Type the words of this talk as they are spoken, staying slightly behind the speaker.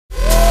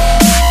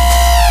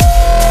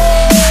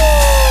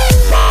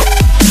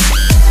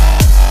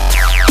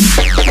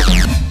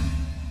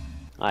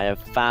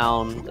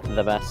found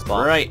the best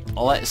spot. Right,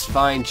 let's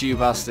find you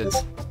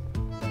bastards.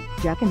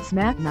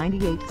 Jackonsmack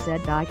 98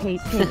 said I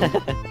hate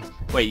Caleb.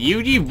 Wait,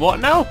 you what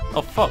now?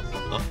 Oh fuck.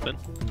 Nothing.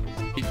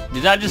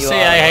 Did I just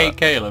say I hate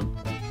Caleb?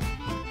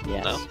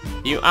 Yes. No.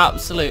 You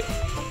absolute...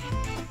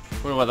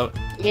 What about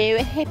that? You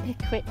a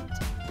hypocrite.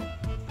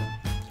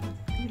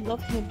 You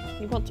love him.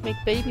 You want to make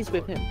babies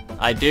with him.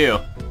 I do.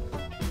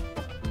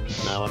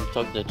 No, I'm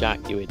talking to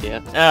Jack, you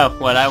idiot. Oh,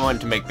 well, I want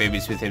to make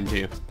babies with him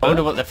too. I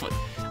wonder what the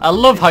I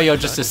love how you're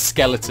just a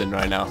skeleton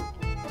right now.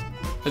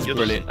 That's You're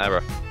brilliant. Just an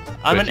error.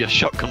 I'm With your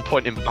shotgun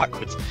pointing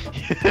backwards.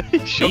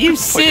 Are you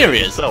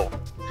serious?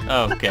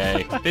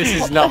 Okay, this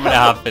is not gonna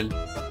happen.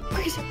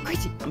 Crazy,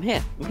 I'm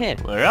here.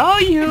 Where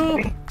are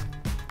you?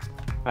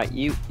 Right,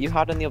 you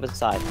hide on the other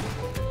side.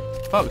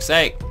 Fuck's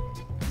sake.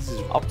 This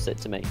is... Opposite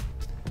to me.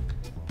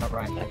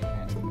 Alright.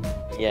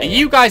 Yeah. Are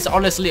you guys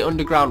honestly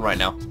underground right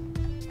now?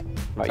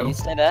 Right, you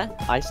stay there,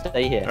 I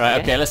stay here. Right,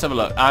 okay, let's have a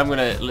look. I'm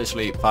gonna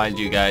literally find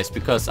you guys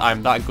because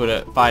I'm that good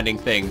at finding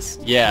things.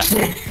 Yeah.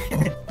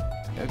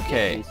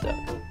 Okay.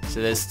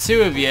 So there's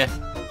two of you.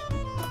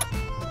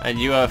 And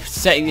you are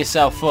setting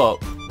yourself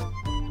up.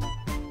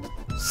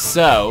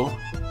 So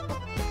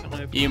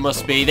you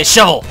must be the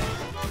shovel!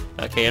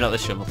 Okay, you're not the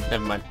shovel.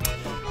 Never mind.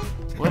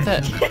 What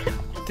the...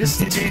 This...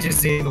 Did you just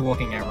see the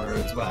walking arrow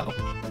as well?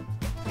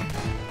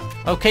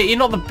 Okay, you're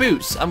not the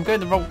boots. I'm going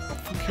the wrong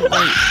fucking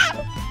way.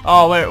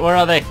 Oh, where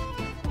are they?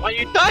 Why are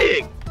you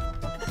dying?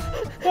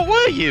 What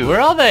were you? Where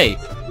are they?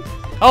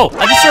 Oh,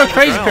 I just saw a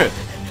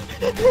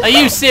CrazyCrew. Are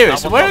you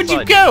serious? Where did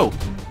you go?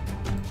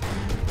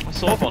 I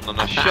saw one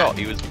and I shot.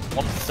 He was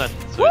 1%.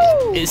 So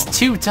It's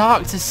too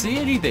dark to see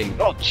anything.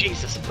 oh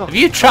Jesus! Have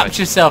you trapped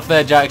yourself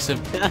there,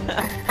 Jackson?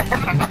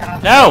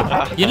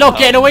 No! You're not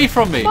getting away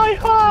from me! My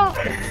heart!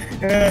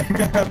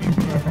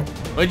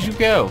 Where'd you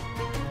go?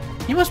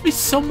 You must be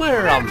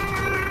somewhere around.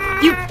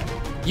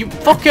 You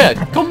fucker!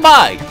 Come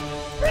back!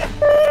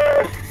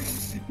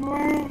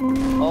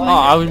 Oh,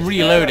 I was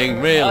reloading,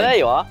 Oh, really. there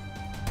you are.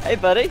 Hey,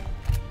 buddy.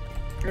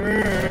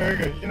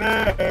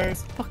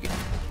 Fuck it.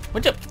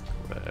 Where'd you...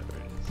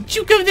 Did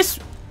you go this...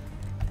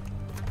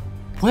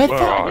 Where the...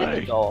 Open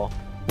the door.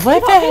 Where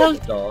the hell...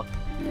 Door.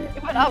 He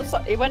went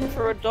outside. He went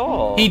through a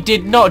door. He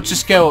did not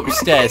just go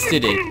upstairs,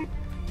 did he?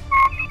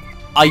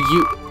 Are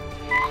you...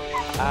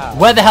 Ow.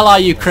 Where the hell are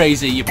you,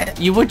 Crazy?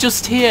 You were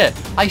just here.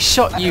 I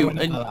shot you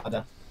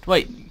and...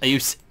 Wait, are you...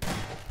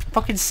 I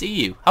fucking see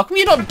you. How come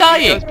you're not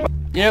dying?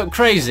 You know,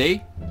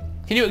 Crazy,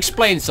 can you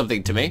explain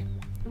something to me?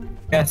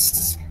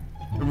 Yes.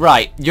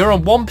 Right, you're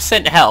on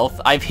 1%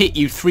 health. I've hit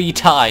you 3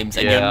 times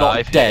and Yeah, you're not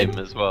I've dead. hit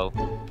him as well.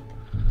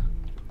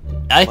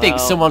 I think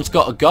Well- someone's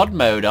got a god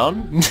mode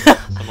on.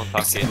 Someone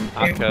hacking. It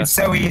Hacker. was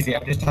so easy,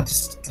 I just had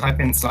to type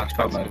in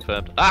 /god mode.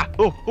 Confirmed. Ah!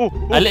 Oh!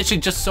 I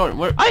literally just saw him.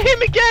 Where... I hit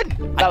him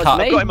again! That was can't-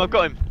 me. I've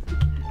got him.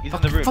 He's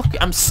in the room. Fuck,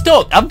 I'm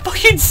stuck. I'm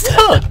fucking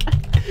stuck.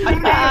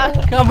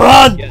 Come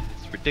on. Yeah,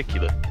 it's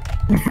ridiculous.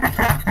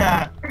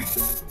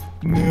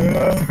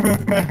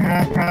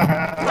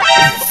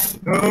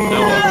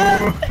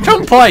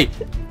 Trumpoi.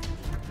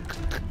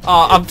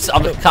 Oh,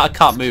 I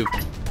can't move.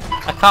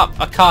 I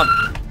can't.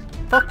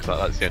 Fuck. So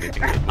that's the only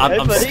thing. I'm Hey,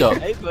 buddy. stuck.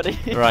 Hey, buddy.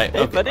 Right, Hey,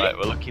 okay. buddy. Right,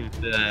 we're looking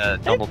for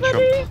Donald buddy.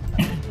 Trump.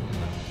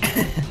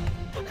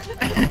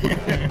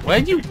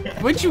 Where'd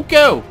you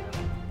go?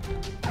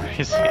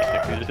 Is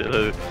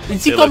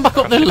Is he gone back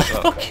up the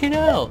fucking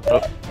hell?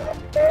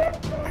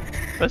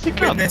 Where's he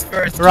gone? This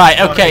first Right,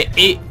 okay.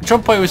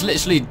 Trumpoi was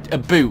literally a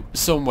boot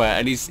somewhere,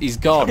 and he's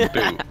gone.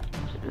 Boot.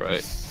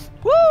 Right.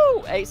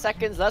 Woo! 8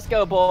 seconds. Let's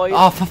go, boys.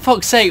 Oh, for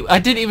fuck's sake! I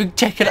didn't even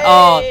check it.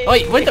 Oh,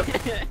 wait,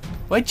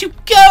 where'd you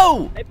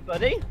go? Hey,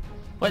 buddy.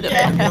 Where the...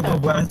 You're the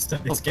worst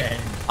at this game.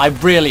 I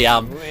really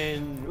am.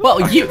 Win.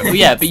 Well,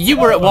 yeah, but you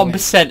were at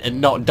 1%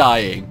 and not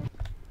dying.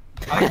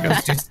 I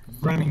was just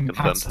running Good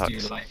past done, you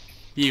Hux. like...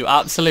 You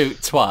absolute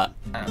twat.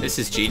 This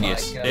is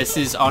genius. my God. This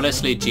is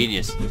honestly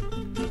genius.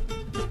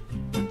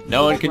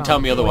 No one can tell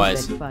me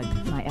otherwise. Fudge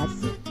my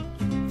S.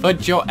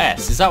 Fudge your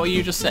S. Is that what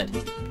you just said?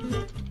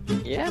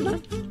 Yeah,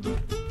 man.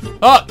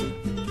 Oh!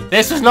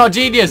 This was not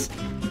genius!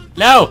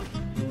 No!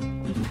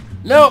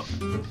 No!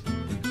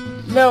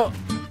 No!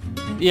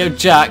 Yo,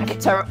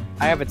 Jack.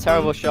 I have a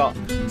terrible shot.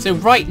 So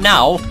right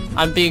now,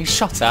 I'm being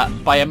shot at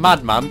by a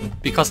madman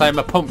because I'm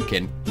a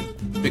pumpkin.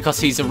 Because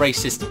he's a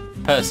racist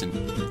person.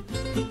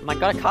 My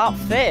God, I can't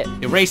fit.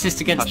 You're racist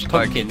against Hashtag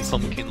pumpkins.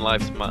 Pumpkin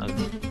lives matter.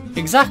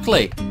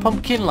 Exactly.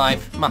 Pumpkin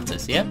life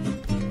matters, yeah?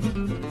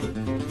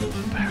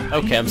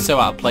 Okay, I'm so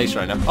out of place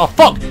right now. Oh,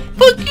 fuck!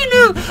 Fuck you!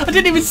 No! I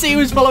didn't even see who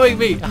was following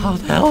me! How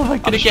the hell am I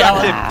gonna get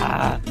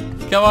out?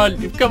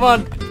 Come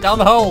on! Down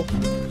the hole!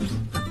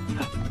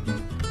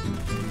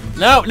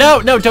 No!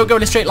 Don't go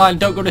in a straight line!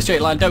 Don't go in a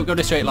straight line! Don't go in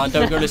a straight line!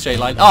 Don't go in a straight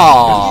line!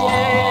 Oh!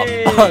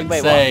 Yay! Fuck's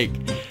Wait, sake!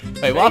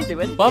 Wait, what? Crazy,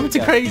 where did What happened to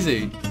you go?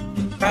 Crazy?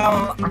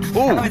 Well,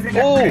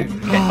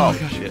 Oh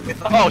shit!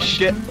 Oh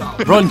shit!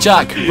 Run,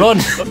 Jack! Run!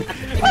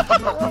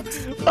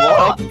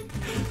 What?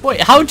 Wait,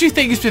 how do you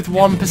think it's with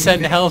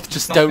 1% health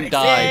just don't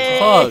die?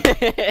 Fuck!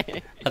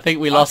 I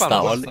think we lost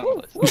that one. That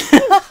one.